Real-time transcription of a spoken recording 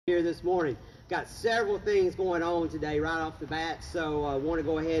Here this morning. Got several things going on today right off the bat, so I want to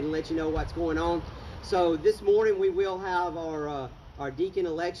go ahead and let you know what's going on. So this morning we will have our deacon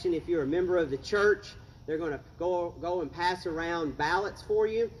election. If you're a member of the church, they're going to go and pass around ballots for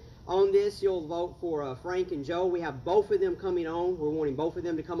you. On this, you'll vote for Frank and Joe. We have both of them coming on. We're wanting both of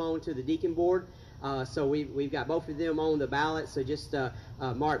them to come on to the deacon board. So we've got both of them on the ballot. So just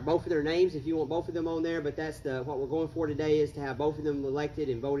mark both of their names if you want both of them on there. But that's what we're going for today, is to have both of them elected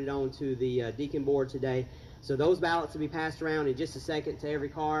and voted on to the deacon board today. So those ballots will be passed around in just a second to every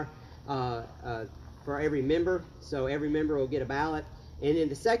car for every member. So every member will get a ballot. And then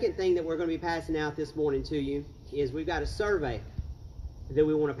the second thing that we're going to be passing out this morning to you is we've got a survey that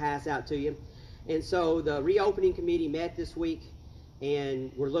we want to pass out to you. And so the reopening committee met this week,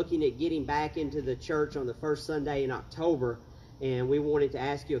 and we're looking at getting back into the church on the first Sunday in October, and we wanted to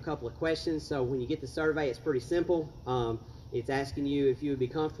ask you a couple of questions. So when you get the survey, it's pretty simple. It's asking you if you would be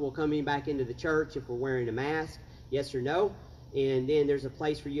comfortable coming back into the church if we're wearing a mask, yes or no. And then there's a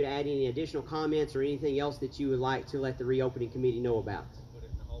place for you to add any additional comments or anything else that you would like to let the reopening committee know about.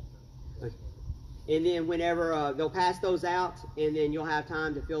 And then whenever they'll pass those out, and then you'll have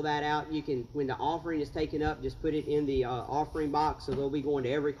time to fill that out. You can, when the offering is taken up, just put it in the offering box. So they'll be going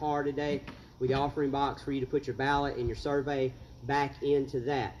to every car today with the offering box for you to put your ballot and your survey back into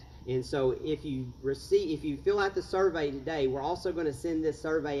that. And so if you fill out the survey today, we're also going to send this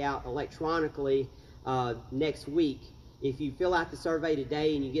survey out electronically next week. If you fill out the survey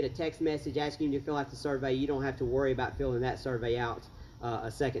today and you get a text message asking you to fill out the survey, you don't have to worry about filling that survey out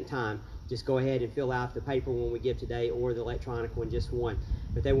a second time. Just go ahead and fill out the paper one we give today or the electronic one, just one.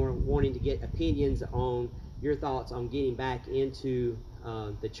 But they were wanting to get opinions on your thoughts on getting back into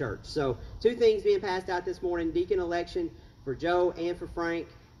the church. So two things being passed out this morning: deacon election for Joe and for Frank.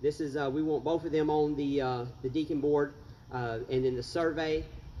 This is we want both of them on the deacon board, and then the survey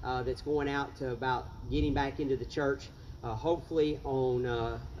that's going out to about getting back into the church, hopefully on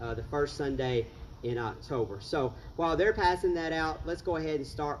the first Sunday in October. So while they're passing that out, let's go ahead and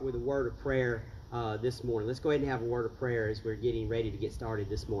start with a word of prayer this morning. Let's go ahead and have a word of prayer as we're getting ready to get started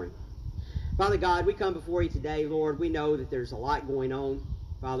this morning. Father God, we come before you today, Lord. We know that there's a lot going on.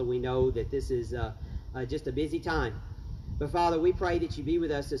 Father, we know that this is just a busy time. But Father, we pray that you be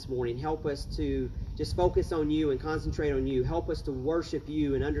with us this morning. Help us to just focus on you and concentrate on you. Help us to worship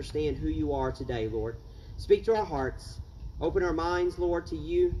you and understand who you are today, Lord. Speak to our hearts. Open our minds, Lord, to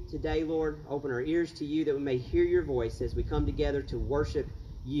you today, Lord. Open our ears to you that we may hear your voice as we come together to worship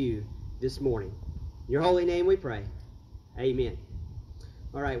you this morning. In your holy name we pray. Amen.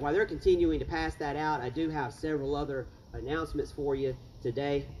 All right, while they're continuing to pass that out, I do have several other announcements for you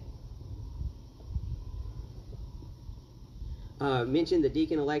today. Mentioned the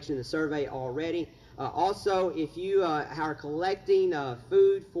deacon election, the survey already. Also, if you are collecting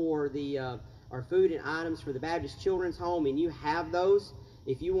food for the our food and items for the Baptist Children's Home, and you have those,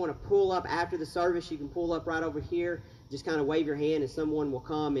 if you want to pull up after the service, you can pull up right over here. Just kind of wave your hand and someone will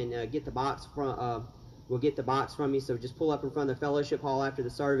come and get the box from you. So just pull up in front of the fellowship hall after the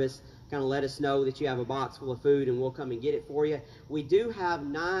service, kind of let us know that you have a box full of food, and we'll come and get it for you. We do have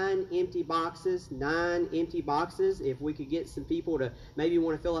 9 empty boxes. If we could get some people to maybe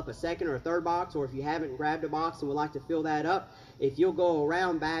want to fill up a second or a third box, or if you haven't grabbed a box and would like to fill that up, if you'll go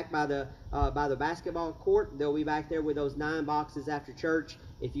around back by the basketball court, they'll be back there with those 9 boxes after church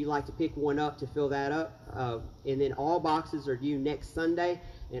if you'd like to pick one up to fill that up. And then all boxes are due next Sunday,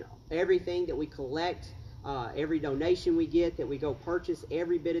 and everything that we collect, every donation we get, that we go purchase,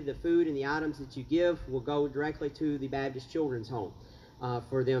 every bit of the food and the items that you give will go directly to the Baptist Children's Home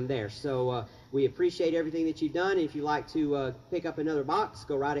for them there. So we appreciate everything that you've done. If you'd like to pick up another box,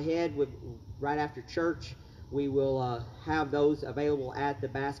 go right ahead. Right after church, we will have those available at the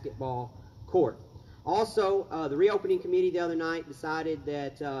basketball court. Also, the reopening committee the other night decided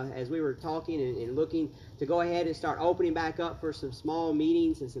that as we were talking and looking to go ahead and start opening back up for some small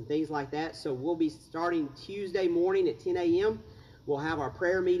meetings and some things like that. So we'll be starting Tuesday morning at 10 a.m. We'll have our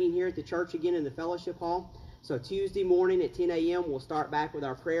prayer meeting here at the church again in the fellowship hall. So Tuesday morning at 10 a.m. we'll start back with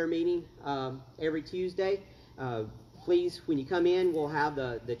our prayer meeting every Tuesday. Please, when you come in, we'll have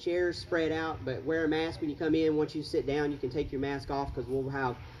the chairs spread out, but wear a mask when you come in. Once you sit down, you can take your mask off because we'll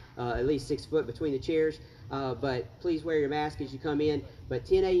have at least 6 foot between the chairs. But please wear your mask as you come in. But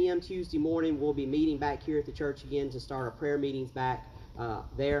 10 a.m. Tuesday morning, we'll be meeting back here at the church again to start our prayer meetings back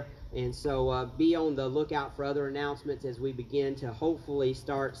there. And so be on the lookout for other announcements as we begin to hopefully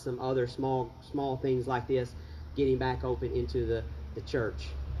start some other small things like this getting back open into the church.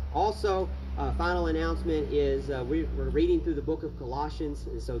 Also, final announcement is we're reading through the book of Colossians.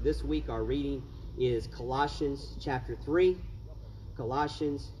 And so this week our reading is Colossians chapter 3.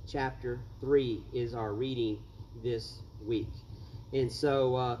 Colossians chapter 3 is our reading this week. And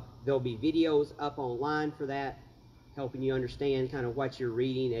so there'll be videos up online for that, helping you understand kind of what you're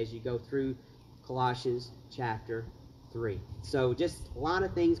reading as you go through Colossians chapter 3. So just a lot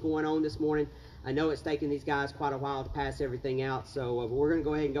of things going on this morning. I know it's taken these guys quite a while to pass everything out, so we're going to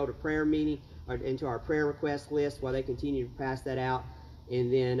go ahead and go to prayer meeting, or into our prayer request list while they continue to pass that out.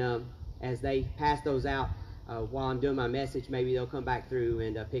 And then as they pass those out, while I'm doing my message, maybe they'll come back through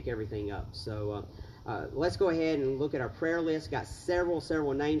and pick everything up. So let's go ahead and look at our prayer list. Got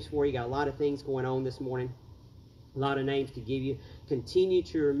several names for you. Got a lot of things going on this morning. A lot of names to give you. Continue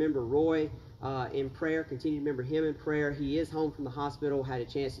to remember Roy in prayer. Continue to remember him in prayer. He is home from the hospital. Had a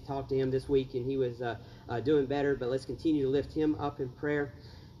chance to talk to him this week, and he was doing better. But let's continue to lift him up in prayer.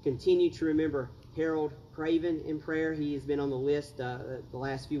 Continue to remember Harold Craven in prayer. He has been on the list the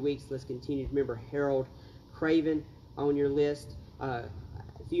last few weeks. Let's continue to remember Harold Craven on your list. A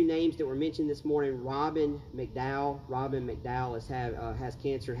few names that were mentioned this morning. Robin McDowell. Robin McDowell has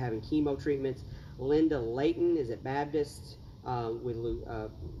cancer, having chemo treatments. Linda Layton is at Baptist with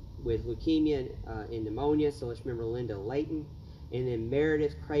leukemia and pneumonia. So let's remember Linda Layton. And then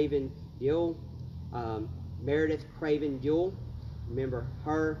Meredith Craven Buell. Remember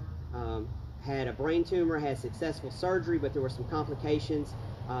her. Had a brain tumor, had successful surgery, but there were some complications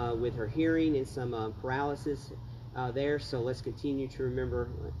with her hearing and some paralysis there. So let's continue to remember,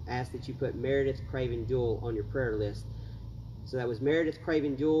 ask that you put Meredith Craven Buell on your prayer list. So that was Meredith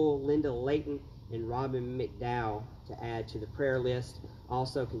Craven Buell, Linda Layton, and Robin McDowell to add to the prayer list.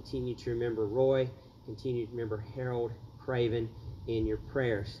 Also continue to remember Roy, continue to remember Harold Craven in your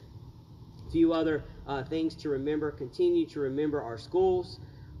prayers. A few other things to remember. Continue to remember our schools.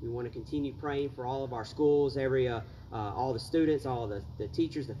 We want to continue praying for all of our schools, all the students, all the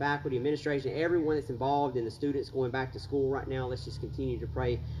teachers, the faculty, administration, everyone that's involved in the students going back to school right now. Let's just continue to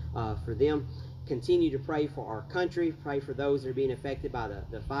pray for them. Continue to pray for our country. Pray for those that are being affected by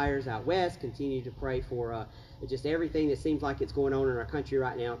the fires out west. Continue to pray for just everything that seems like it's going on in our country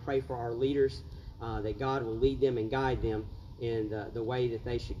right now. Pray for our leaders, that God will lead them and guide them in the way that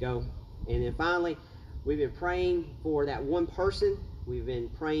they should go. And then finally, we've been praying for that one person. We've been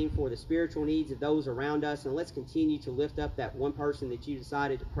praying for the spiritual needs of those around us, and let's continue to lift up that one person that you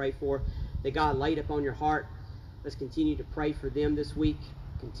decided to pray for, that God laid upon your heart. Let's continue to pray for them this week.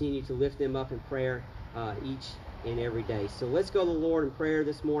 Continue to lift them up in prayer each and every day. So let's go to the Lord in prayer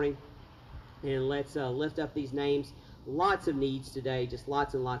this morning, and let's lift up these names. Lots of needs today, just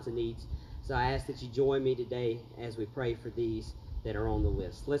lots and lots of needs. So I ask that you join me today as we pray for these that are on the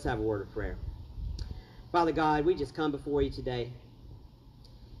list. Let's have a word of prayer. Father God, we just come before you today.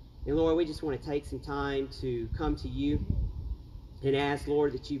 And Lord, we just want to take some time to come to you and ask,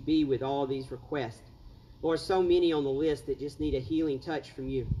 Lord, that you be with all these requests. Lord, so many on the list that just need a healing touch from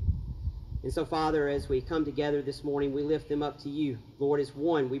you. And so, Father, as we come together this morning, we lift them up to you. Lord, as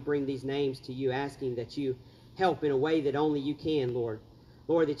one, we bring these names to you, asking that you help in a way that only you can, Lord.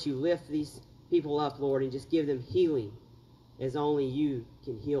 Lord, that you lift these people up, Lord, and just give them healing as only you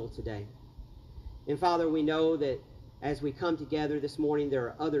can heal today. And Father, we know that as we come together this morning, there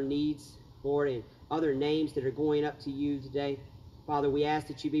are other needs, Lord, and other names that are going up to you today. Father, we ask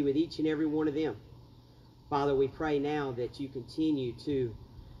that you be with each and every one of them. Father, we pray now that you continue to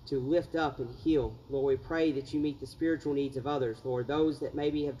lift up and heal. Lord, we pray that you meet the spiritual needs of others, Lord, those that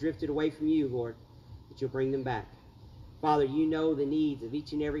maybe have drifted away from you, Lord, that you'll bring them back. Father, you know the needs of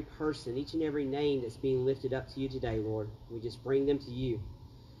each and every person, each and every name that's being lifted up to you today, Lord. We just bring them to you.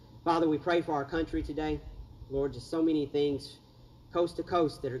 Father, we pray for our country today. Lord, just so many things coast to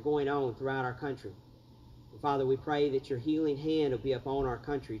coast that are going on throughout our country. And Father, we pray that your healing hand will be upon our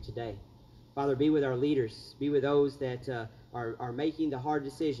country today. Father, be with our leaders. Be with those that are making the hard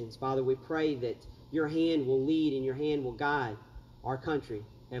decisions. Father, we pray that your hand will lead and your hand will guide our country,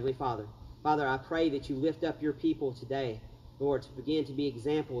 Heavenly Father. Father, I pray that you lift up your people today, Lord, to begin to be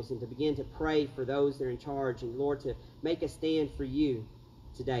examples and to begin to pray for those that are in charge, and Lord, to make a stand for you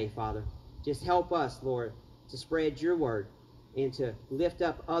today, Father. Just help us, Lord, to spread your word and to lift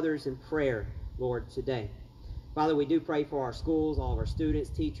up others in prayer, Lord, today. Father, we do pray for our schools, all of our students,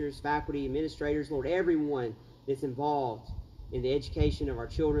 teachers, faculty, administrators, Lord, everyone that's involved in the education of our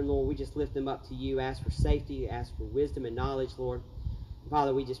children, Lord. We just lift them up to you, ask for safety, ask for wisdom and knowledge, Lord.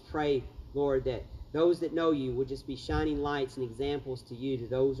 Father, we just pray, Lord, that those that know you will just be shining lights and examples to you, to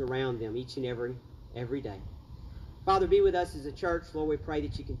those around them each and every day. Father, be with us as a church. Lord, we pray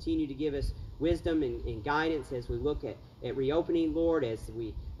that you continue to give us wisdom and guidance as we look at reopening, Lord, as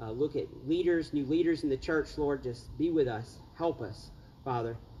we look at leaders, new leaders in the church, Lord. Just be with us. Help us,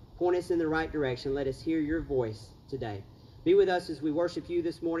 Father. Point us in the right direction. Let us hear your voice today. Be with us as we worship you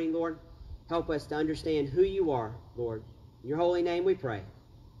this morning, Lord. Help us to understand who you are, Lord. In your holy name we pray.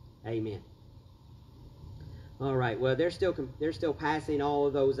 Amen. All right, well, they're still passing all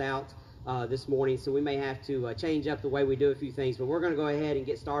of those out this morning, so we may have to change up the way we do a few things, but we're going to go ahead and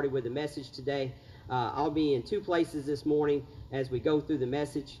get started with the message today. I'll be in two places this morning as we go through the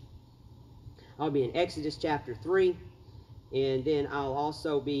message. I'll be in Exodus chapter 3, and then I'll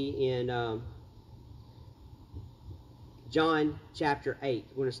also be in John chapter 8.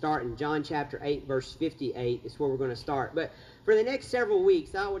 We're going to start in John chapter 8, verse 58 is where we're going to start. But for the next several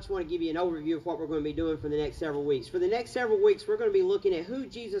weeks, I just want to give you an overview of what we're going to be doing for the next several weeks. For the next several weeks, we're going to be looking at who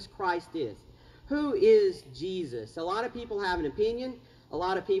Jesus Christ is. Who is Jesus? A lot of people have an opinion. A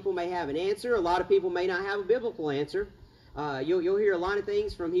lot of people may have an answer. A lot of people may not have a biblical answer. You'll hear a lot of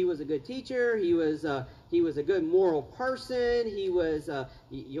things from he was a good teacher, he was a good moral person,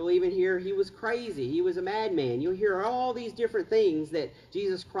 you'll even hear he was crazy, he was a madman. You'll hear all these different things that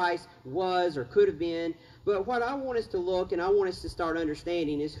Jesus Christ was or could have been. But what I want us to look and I want us to start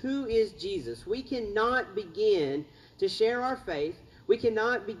understanding is who is Jesus. We cannot begin to share our faith. We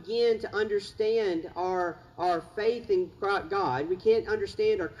cannot begin to understand our faith in God. We can't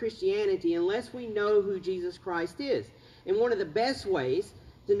understand our Christianity unless we know who Jesus Christ is. And one of the best ways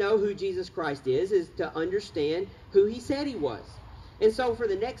to know who Jesus Christ is to understand who he said he was. And so for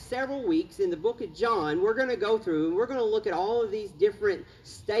the next several weeks in the book of John, we're going to go through and we're going to look at all of these different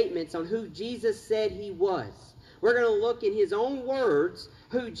statements on who Jesus said he was. We're going to look in his own words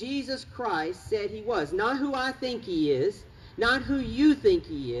who Jesus Christ said he was. Not who I think he is, not who you think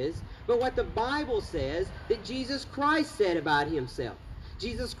he is, but what the Bible says that Jesus Christ said about himself.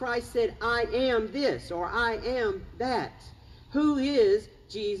 Jesus Christ said, I am this, or I am that. Who is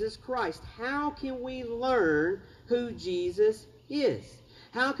Jesus Christ? How can we learn who Jesus is?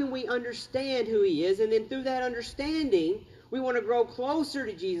 How can we understand who he is? And then through that understanding, we want to grow closer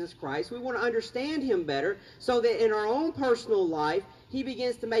to Jesus Christ. We want to understand him better so that in our own personal life, he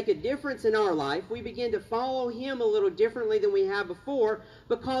begins to make a difference in our life. We begin to follow him a little differently than we have before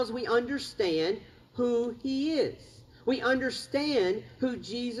because we understand who he is. We understand who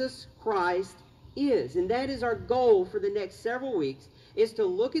Jesus Christ is. And that is our goal for the next several weeks, is to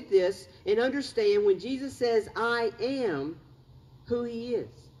look at this and understand when Jesus says, I am, who he is.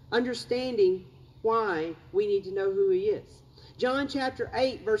 Understanding why we need to know who he is. John chapter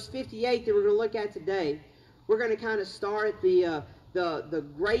 8, verse 58 that we're going to look at today, we're going to kind of start at the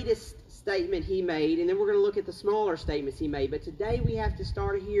greatest statement he made, and then we're going to look at the smaller statements he made. But today we have to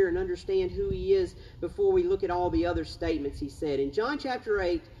start here and understand who he is before we look at all the other statements he said. In John chapter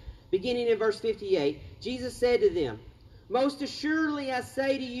 8, beginning in verse 58, Jesus said to them, Most assuredly I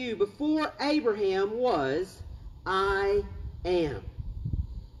say to you, before Abraham was, I am.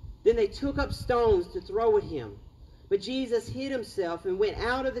 Then they took up stones to throw at him. But Jesus hid himself and went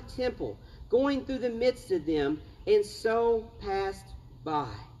out of the temple, going through the midst of them, and so passed by.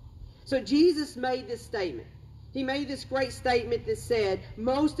 So Jesus made this statement. He made this great statement that said,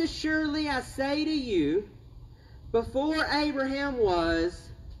 Most assuredly I say to you, before Abraham was,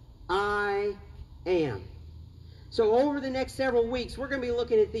 I am. So over the next several weeks, we're going to be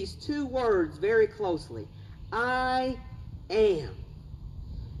looking at these two words very closely. I am.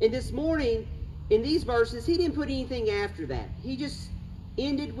 And this morning, in these verses, he didn't put anything after that. He just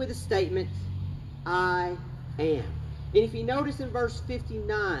ended with a statement, I am. And if you notice in verse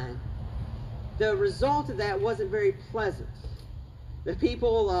 59, the result of that wasn't very pleasant. The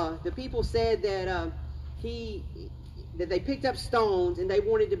people said that that they picked up stones and they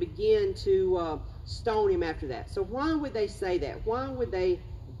wanted to begin to stone him after that. So why would they say that? Why would they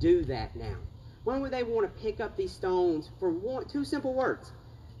do that now? Why would they want to pick up these stones for two simple words?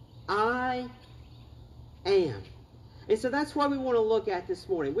 I am. And so that's what we want to look at this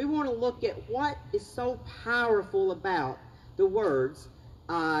morning. We want to look at what is so powerful about the words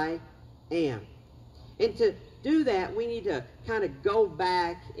I am. And to do that, we need to kind of go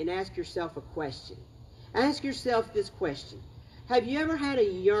back and ask yourself a question. Ask yourself this question. Have you ever had a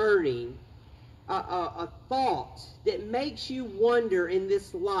yearning, a thought that makes you wonder in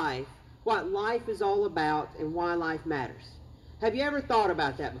this life what life is all about and why life matters? Have you ever thought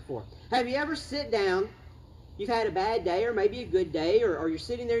about that before? Have you ever sit down, you've had a bad day or maybe a good day, or you're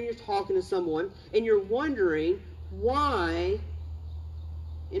sitting there and you're talking to someone and you're wondering why,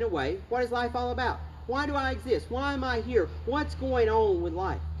 in a way, what is life all about? Why do I exist? Why am I here? What's going on with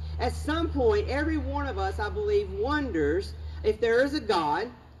life? At some point, every one of us, I believe, wonders if there is a God,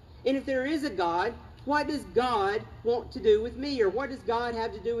 and if there is a God, what does God want to do with me? Or what does God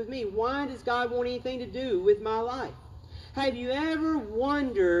have to do with me? Why does God want anything to do with my life? Have you ever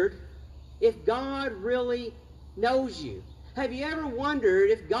wondered if God really knows you? Have you ever wondered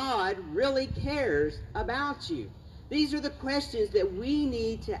if God really cares about you? These are the questions that we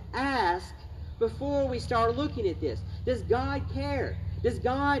need to ask before we start looking at this. Does God care? Does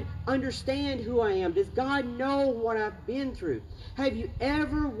God understand who I am? Does God know what I've been through? Have you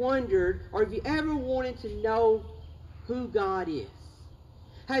ever wondered, or have you ever wanted to know who God is?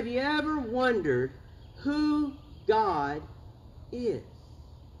 Have you ever wondered who God is?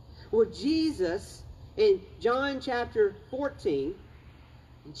 Well, Jesus, in John chapter 14,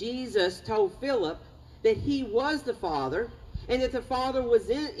 Jesus told Philip that he was the Father, and that the Father was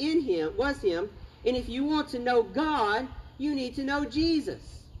in him, and if you want to know God, you need to know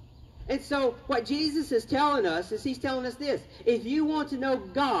Jesus. And so what Jesus is telling us is he's telling us this: if you want to know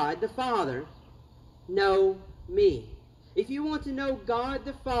God the Father, know me. If you want to know God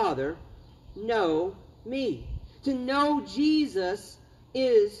the Father, know me. To know Jesus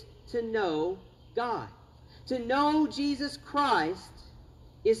is to know God. To know Jesus Christ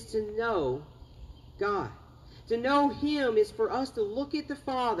is to know God. To know Him is for us to look at the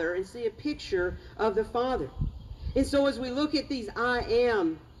Father and see a picture of the Father. And so as we look at these I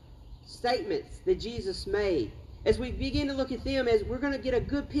am statements that Jesus made, as we begin to look at them, as we're going to get a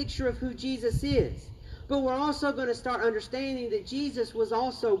good picture of who Jesus is. But we're also going to start understanding that Jesus was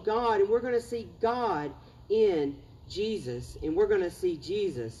also God, and we're going to see God in Jesus, and we're going to see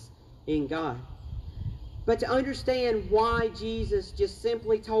Jesus in God. But to understand why Jesus just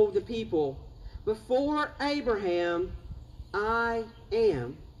simply told the people, before Abraham, I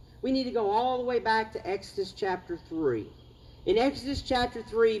am, we need to go all the way back to Exodus chapter 3. In Exodus chapter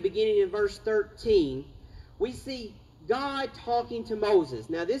 3, beginning in verse 13, we see God talking to Moses.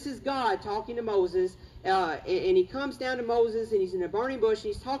 Now, this is God talking to Moses, and he comes down to Moses, and he's in a burning bush,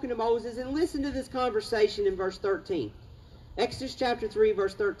 and he's talking to Moses, and listen to this conversation in verse 13. Exodus chapter 3,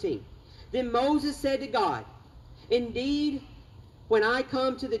 verse 13. Then Moses said to God, indeed, when I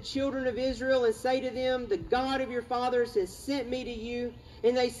come to the children of Israel and say to them, the God of your fathers has sent me to you,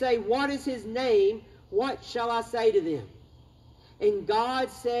 and they say, what is his name? What shall I say to them? And God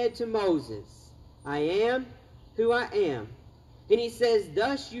said to Moses, I am who I am. And he says,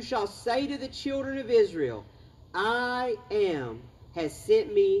 thus you shall say to the children of Israel, I am has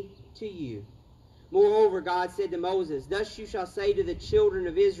sent me to you. Moreover, God said to Moses, thus you shall say to the children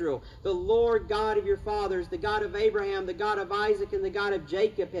of Israel, the Lord God of your fathers, the God of Abraham, the God of Isaac, and the God of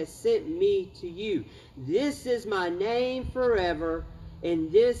Jacob has sent me to you. This is my name forever,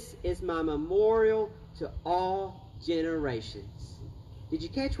 and this is my memorial to all generations. Did you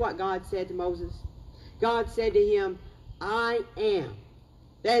catch what God said to Moses? God said to him, I am.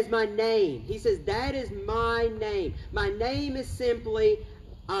 That is my name. He says, that is my name. My name is simply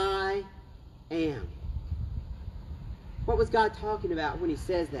I am. What was God talking about when he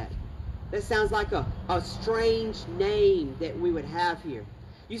says that? That sounds like a strange name that we would have here.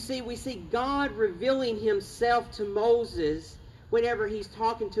 You see, we see God revealing himself to Moses whenever he's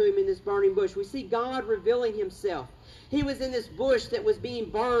talking to him in this burning bush. We see God revealing himself. He was in this bush that was being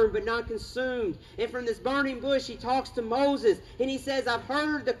burned but not consumed. And from this burning bush he talks to Moses. And he says, I've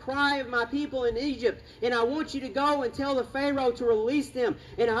heard the cry of my people in Egypt. And I want you to go and tell the Pharaoh to release them.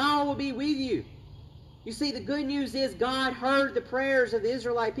 And I will be with you. You see, the good news is God heard the prayers of the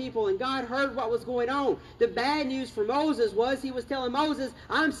Israelite people. And God heard what was going on. The bad news for Moses was he was telling Moses,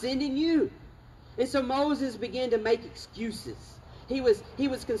 I'm sending you. And so Moses began to make excuses. He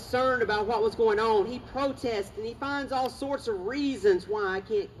was concerned about what was going on. He protests and he finds all sorts of reasons why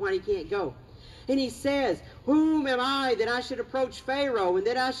he can't go. And he says, whom am I that I should approach Pharaoh and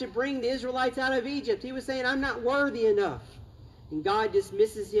that I should bring the Israelites out of Egypt? He was saying, I'm not worthy enough. And God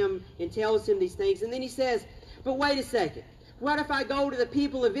dismisses him and tells him these things. And then he says, but wait a second. What if I go to the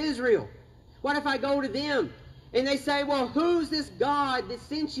people of Israel? What if I go to them? And they say, well, who's this God that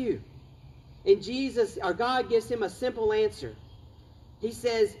sent you? And God gives him a simple answer. He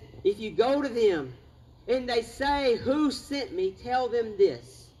says, if you go to them and they say, who sent me, tell them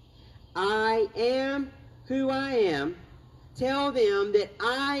this. I am who I am. Tell them that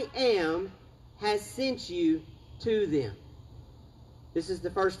I am has sent you to them. This is the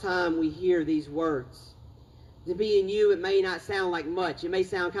first time we hear these words. To be in you, it may not sound like much. It may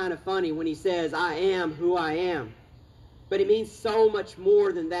sound kind of funny when he says, I am who I am. But it means so much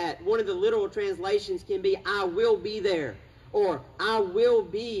more than that. One of the literal translations can be, I will be there. Or, I will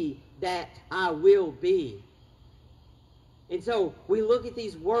be that I will be. And so, we look at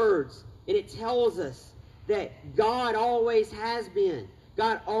these words, and it tells us that God always has been.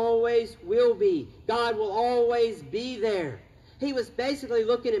 God always will be. God will always be there. He was basically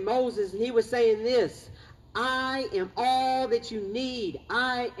looking at Moses, and he was saying this, I am all that you need.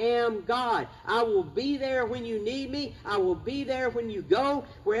 I am God. I will be there when you need me. I will be there when you go.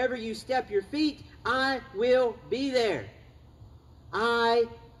 Wherever you step your feet, I will be there. I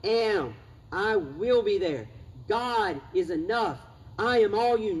am. I will be there. God is enough. I am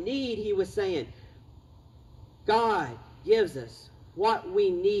all you need, he was saying. God gives us what we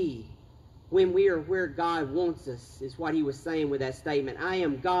need when we are where God wants us, is what he was saying with that statement. I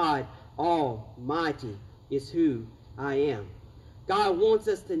am God Almighty is who I am. God wants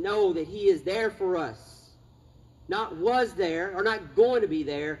us to know that he is there for us. Not was there or not going to be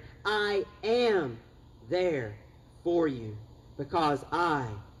there. I am there for you because I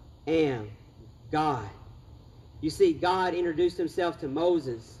am God. You see, God introduced himself to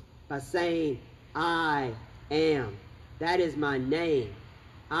Moses by saying, I am. That is my name.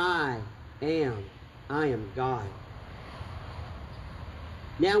 I am. I am God.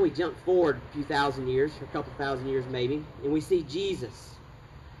 Now we jump forward a few thousand years, or a couple thousand years maybe, and we see Jesus.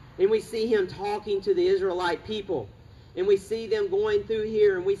 And we see him talking to the Israelite people. And we see them going through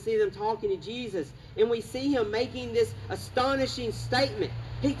here, and we see them talking to Jesus. And we see him making this astonishing statement.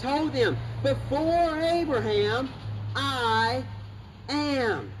 He told them, before Abraham, I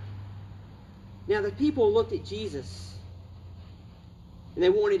am. Now the people looked at Jesus, and they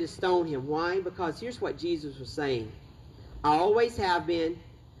wanted to stone him. Why? Because here's what Jesus was saying. I always have been,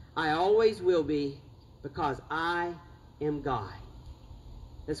 I always will be, because I am God.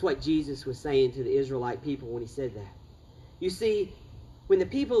 That's what Jesus was saying to the Israelite people when he said that. You see, when the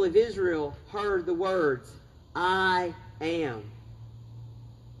people of Israel heard the words, I am,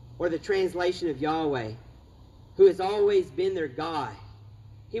 or the translation of Yahweh, who has always been their God.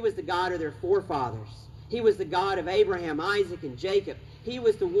 He was the God of their forefathers. He was the God of Abraham, Isaac, and Jacob. He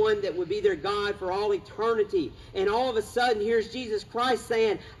was the one that would be their God for all eternity. And all of a sudden, here's Jesus Christ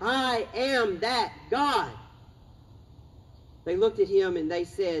saying, I am that God. They looked at him and they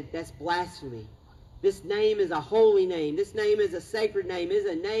said, that's blasphemy. This name is a holy name. This name is a sacred name. It is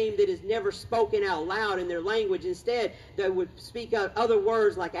a name that is never spoken out loud in their language. Instead, they would speak out other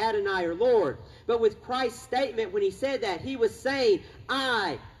words like Adonai or Lord. But with Christ's statement, when he said that, he was saying,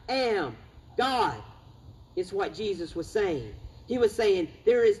 I am God. It's what Jesus was saying. He was saying,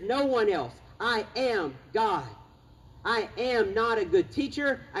 there is no one else. I am God. I am not a good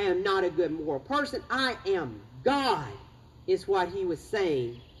teacher. I am not a good moral person. I am God, is what he was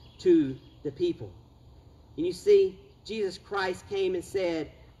saying to the people. And you see, Jesus Christ came and said,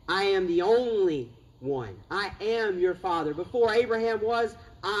 I am the only one. I am your Father. Before Abraham was,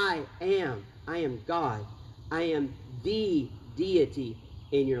 I am. I am God. I am the deity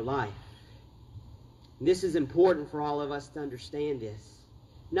in your life. And this is important for all of us to understand this.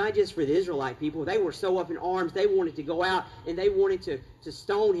 Not just for the Israelite people. They were so up in arms, they wanted to go out and they wanted to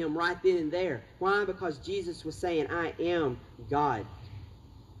stone him right then and there. Why? Because Jesus was saying, I am God.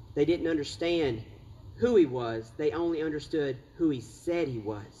 They didn't understand who he was. They only understood who he said he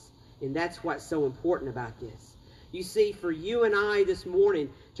was. And that's what's so important about this. You see, for you and I this morning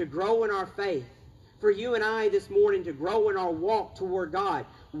to grow in our faith, for you and I this morning to grow in our walk toward God,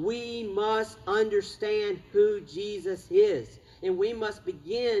 we must understand who Jesus is. And we must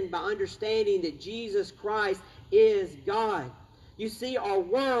begin by understanding that Jesus Christ is God. You see, our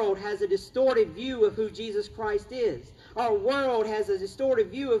world has a distorted view of who Jesus Christ is. Our world has a distorted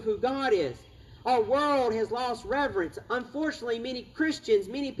view of who God is. Our world has lost reverence. Unfortunately, many Christians,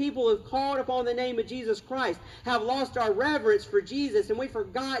 many people who have called upon the name of Jesus Christ have lost our reverence for Jesus, and we've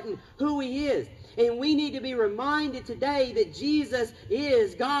forgotten who he is. And we need to be reminded today that Jesus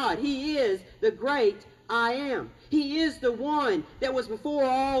is God. He is the great I am. He is the one that was before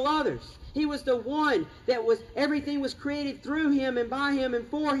all others. He was the one that was, everything was created through him and by him and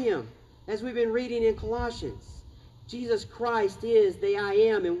for him, as we've been reading in Colossians. Jesus Christ is the I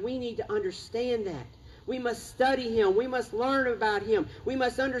am, and we need to understand that. We must study him. We must learn about him. We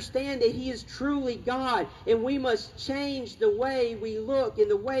must understand that he is truly God, and we must change the way we look and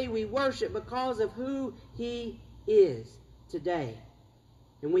the way we worship because of who he is today.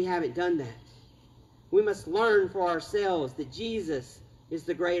 And we haven't done that. We must learn for ourselves that Jesus is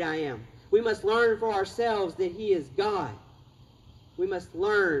the great I am. We must learn for ourselves that he is God. We must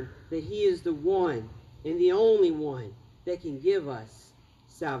learn that he is the one and the only one that can give us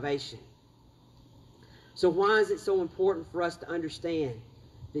salvation. So why is it so important for us to understand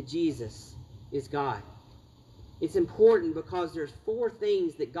that Jesus is God? It's important because there's 4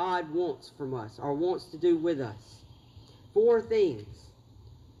 things that God wants from us, or wants to do with us. 4 things.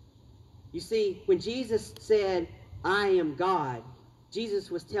 You see, when Jesus said, I am God, Jesus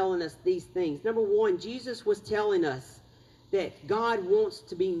was telling us these things. Number 1, Jesus was telling us that God wants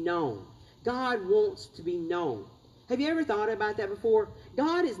to be known. God wants to be known. Have you ever thought about that before?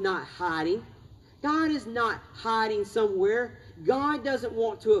 God is not hiding. God is not hiding somewhere. God doesn't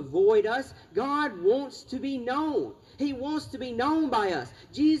want to avoid us. God wants to be known. He wants to be known by us.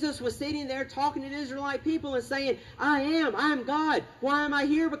 Jesus was sitting there talking to the Israelite people and saying, I am God. Why am I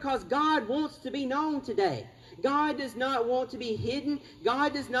here? Because God wants to be known today. God does not want to be hidden.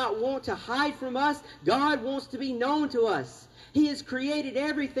 God does not want to hide from us. God wants to be known to us. He has created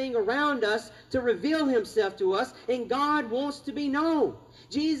everything around us to reveal himself to us, and God wants to be known.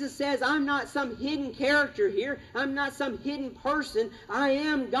 Jesus says, I'm not some hidden character here. I'm not some hidden person. I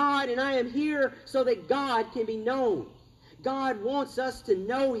am God, and I am here so that God can be known. God wants us to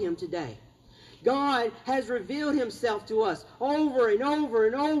know him today. God has revealed himself to us over and over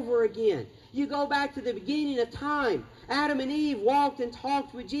and over again. You go back to the beginning of time. Adam and Eve walked and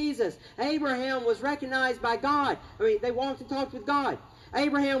talked with Jesus. Abraham was recognized by God. They walked and talked with God.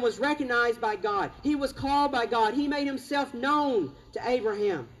 Abraham was recognized by God. He was called by God. He made himself known to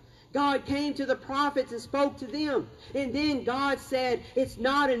Abraham. God came to the prophets and spoke to them. And then God said, it's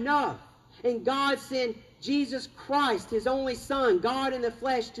not enough. And God sent Jesus Christ, his only Son, God in the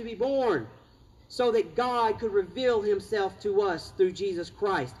flesh, to be born, so that God could reveal himself to us through Jesus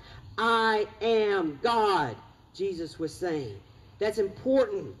Christ. I am God, Jesus was saying. That's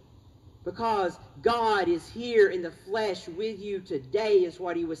important because God is here in the flesh with you today, is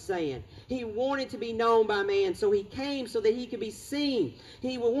what he was saying. He wanted to be known by man, so he came so that he could be seen.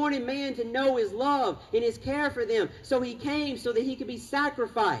 He wanted man to know his love and his care for them, so he came so that he could be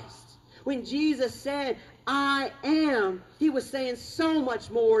sacrificed. When Jesus said, I am, he was saying so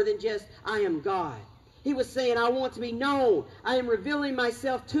much more than just, I am God. He was saying, I want to be known. I am revealing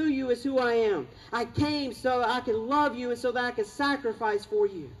myself to you as who I am. I came so I can love you and so that I can sacrifice for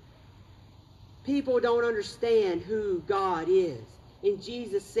you. People don't understand who God is. And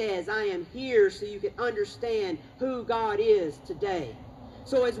Jesus says, I am here so you can understand who God is today.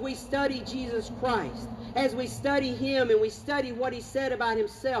 So as we study Jesus Christ, as we study him and we study what he said about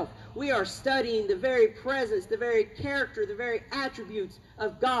himself, we are studying the very presence, the very character, the very attributes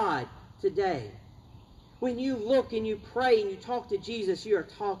of God today. When you look and you pray and you talk to Jesus, you are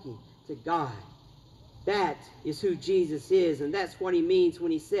talking to God. That is who Jesus is, and that's what he means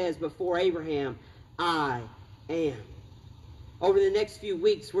when he says, before Abraham, I am. Over the next few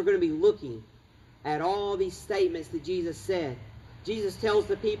weeks, we're going to be looking at all these statements that Jesus said. Jesus tells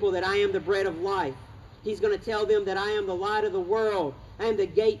the people that I am the bread of life. He's going to tell them that I am the light of the world. I am the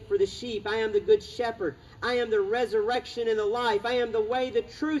gate for the sheep. I am the good shepherd. I am the resurrection and the life. I am the way, the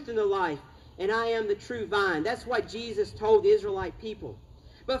truth, and the life. And I am the true vine. That's what Jesus told the Israelite people.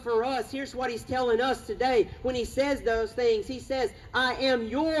 But for us, here's what he's telling us today. When he says those things, he says, I am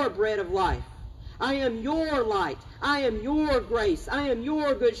your bread of life. I am your light. I am your grace. I am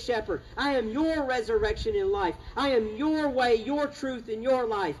your good shepherd. I am your resurrection and life. I am your way, your truth, and your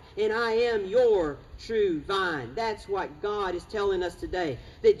life. And I am your true vine. That's what God is telling us today.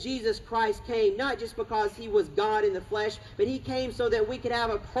 That Jesus Christ came not just because he was God in the flesh, but he came so that we could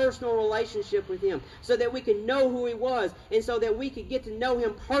have a personal relationship with him, so that we could know who he was, and so that we could get to know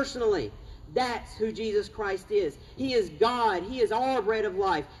him personally. That's who Jesus Christ is. He is God. He is our bread of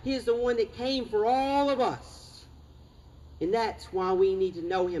life. He is the one that came for all of us. And that's why we need to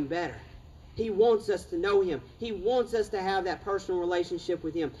know him better. He wants us to know him. He wants us to have that personal relationship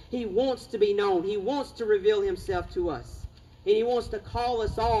with him. He wants to be known. He wants to reveal himself to us. And he wants to call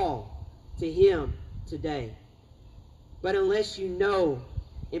us all to him today. But unless you know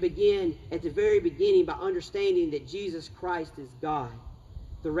and begin at the very beginning by understanding that Jesus Christ is God,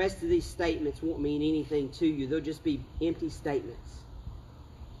 the rest of these statements won't mean anything to you. They'll just be empty statements.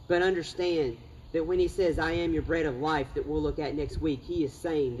 But understand that when he says, I am your bread of life, that we'll look at next week, he is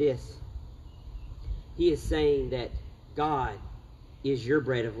saying this. He is saying that God is your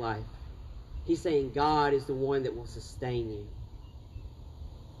bread of life. He's saying God is the one that will sustain you.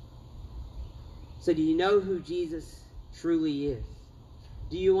 So do you know who Jesus truly is?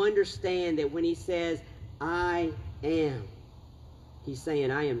 Do you understand that when he says, I am, he's saying,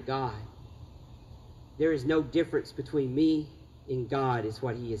 I am God. There is no difference between me and God, is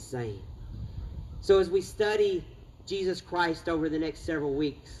what he is saying. So as we study Jesus Christ over the next several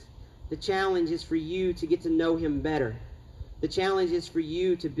weeks, the challenge is for you to get to know him better. The challenge is for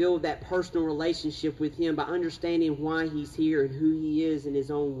you to build that personal relationship with him by understanding why he's here and who he is in his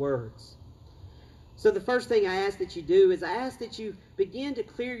own words. So the first thing I ask that you do is I ask that you begin to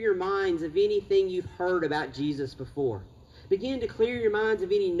clear your minds of anything you've heard about Jesus before. Begin to clear your minds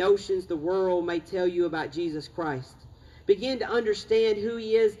of any notions the world may tell you about Jesus Christ. Begin to understand who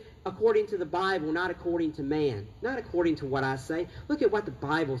he is according to the Bible, not according to man, not according to what I say. Look at what the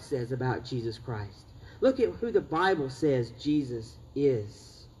Bible says about Jesus Christ. Look at who the Bible says Jesus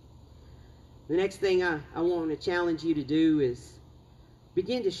is. The next thing I want to challenge you to do is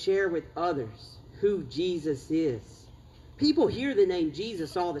begin to share with others who Jesus is. People hear the name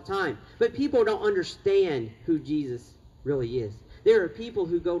Jesus all the time, but people don't understand who Jesus really is. There are people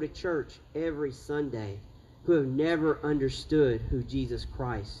who go to church every Sunday who have never understood who Jesus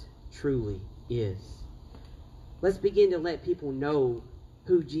Christ truly is. Let's begin to let people know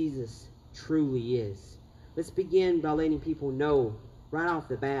who Jesus truly is. Let's begin by letting people know right off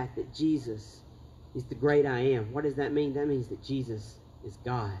the bat that Jesus is the great I am. What does that mean? That means that Jesus is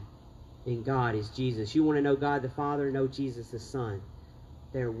God, and God is Jesus. You want to know God the Father, know Jesus the Son.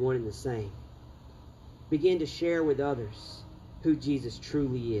 They're one and the same. Begin to share with others who Jesus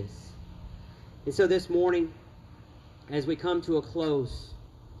truly is. And so this morning, as we come to a close,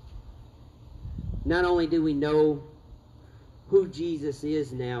 not only do we know who Jesus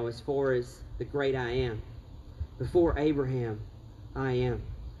is now as far as the great I am, before Abraham, I am.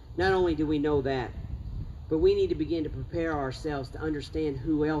 Not only do we know that, but we need to begin to prepare ourselves to understand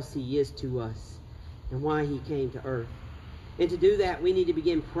who else He is to us and why He came to earth. And to do that, we need to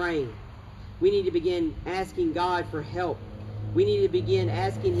begin praying. We need to begin asking God for help. We need to begin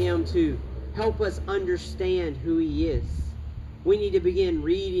asking Him to help us understand who He is. We need to begin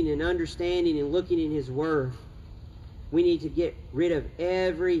reading and understanding and looking in His Word. We need to get rid of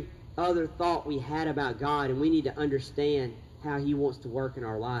every other thought we had about God, and we need to understand how He wants to work in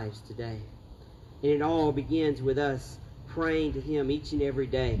our lives today. And it all begins with us praying to Him each and every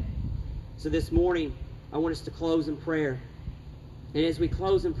day. So this morning, I want us to close in prayer. And as we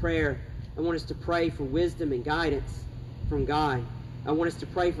close in prayer, I want us to pray for wisdom and guidance from God. I want us to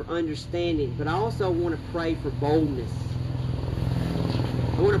pray for understanding, but I also want to pray for boldness.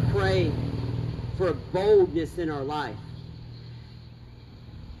 I want to pray for a boldness in our life.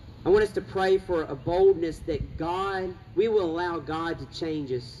 I want us to pray for a boldness that we will allow God to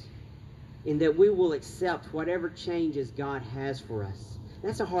change us, and that we will accept whatever changes God has for us.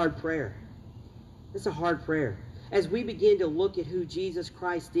 That's a hard prayer. That's a hard prayer. As we begin to look at who Jesus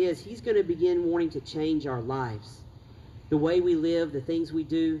Christ is, He's going to begin wanting to change our lives. The way we live, the things we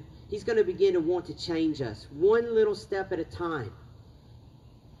do, He's going to begin to want to change us one little step at a time.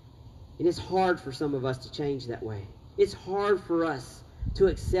 And it's hard for some of us to change that way. It's hard for us to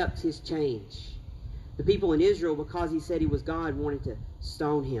accept His change. The people in Israel, because He said He was God, wanted to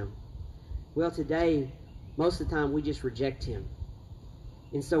stone Him. Well, today, most of the time, we just reject Him.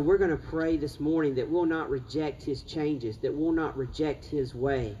 And so we're going to pray this morning that we'll not reject His changes, that we'll not reject His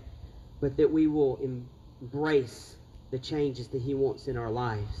way, but that we will embrace the changes that He wants in our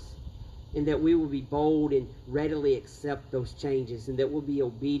lives, and that we will be bold and readily accept those changes, and that we'll be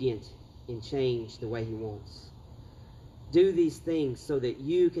obedient and change the way He wants. Do these things so that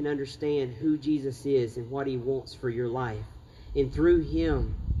you can understand who Jesus is and what He wants for your life. And through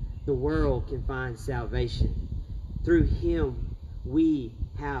Him, the world can find salvation. Through Him, we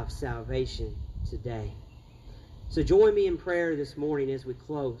have salvation today. So join me in prayer this morning as we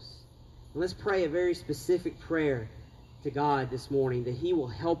close. And let's pray a very specific prayer to God this morning, that He will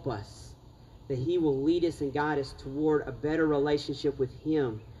help us, that He will lead us and guide us toward a better relationship with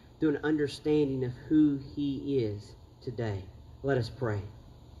Him through an understanding of who He is today. Let us pray.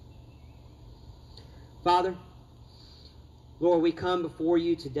 Father, Lord, we come before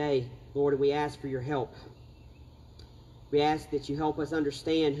You today, Lord, and we ask for Your help. We ask that You help us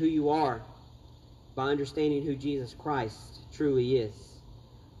understand who You are by understanding who Jesus Christ truly is.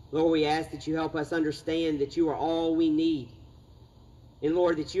 Lord, we ask that You help us understand that You are all we need. And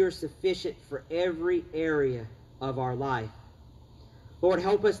Lord, that You are sufficient for every area of our life. Lord,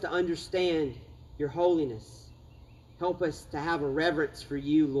 help us to understand Your holiness. Help us to have a reverence for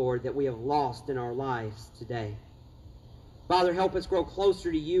You, Lord, that we have lost in our lives today. Father, help us grow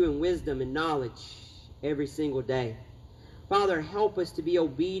closer to You in wisdom and knowledge every single day. Father, help us to be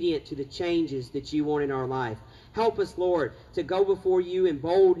obedient to the changes that You want in our life. Help us, Lord, to go before You in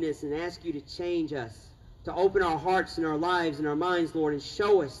boldness and ask You to change us, to open our hearts and our lives and our minds, Lord, and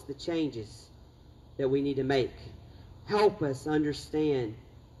show us the changes that we need to make. Help us understand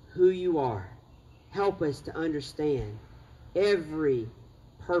who You are. Help us to understand every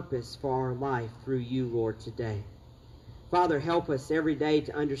purpose for our life through You, Lord, today. Father, help us every day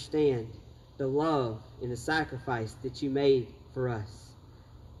to understand the love and the sacrifice that You made for us.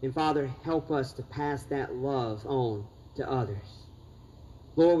 And Father, help us to pass that love on to others.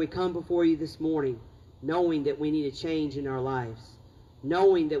 Lord, we come before You this morning knowing that we need a change in our lives,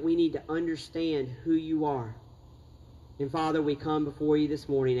 knowing that we need to understand who You are. And Father, we come before you this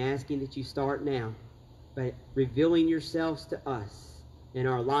morning asking that you start now by revealing yourselves to us in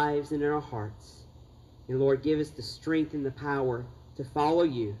our lives and in our hearts. And Lord, give us the strength and the power to follow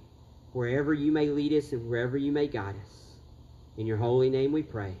you wherever you may lead us and wherever you may guide us. In your holy name we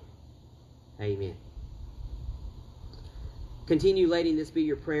pray. Amen. Continue letting this be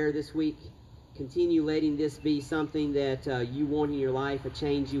your prayer this week. Continue letting this be something that you want in your life, a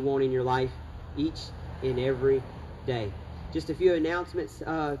change you want in your life each and every day. Just a few announcements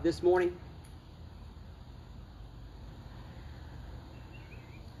this morning.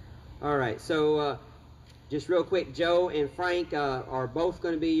 All right, so just real quick, Joe and Frank are both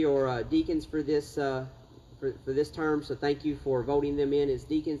going to be your deacons for this for this term. So thank you for voting them in as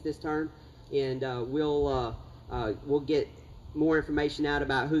deacons this term, and we'll get more information out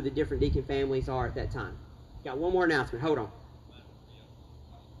about who the different deacon families are at that time. Got one more announcement. Hold on.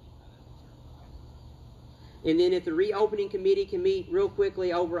 And then if the reopening committee can meet real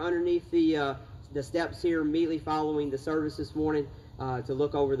quickly over underneath the steps here immediately following the service this morning to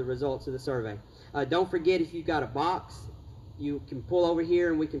look over the results of the survey. Don't forget, if you've got a box, you can pull over here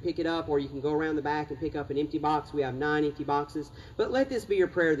and we can pick it up, or you can go around the back and pick up an empty box. We have 9 empty boxes. But let this be your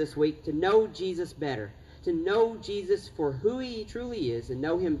prayer this week, to know Jesus better, to know Jesus for who he truly is and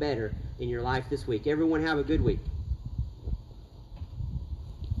know him better in your life this week. Everyone have a good week.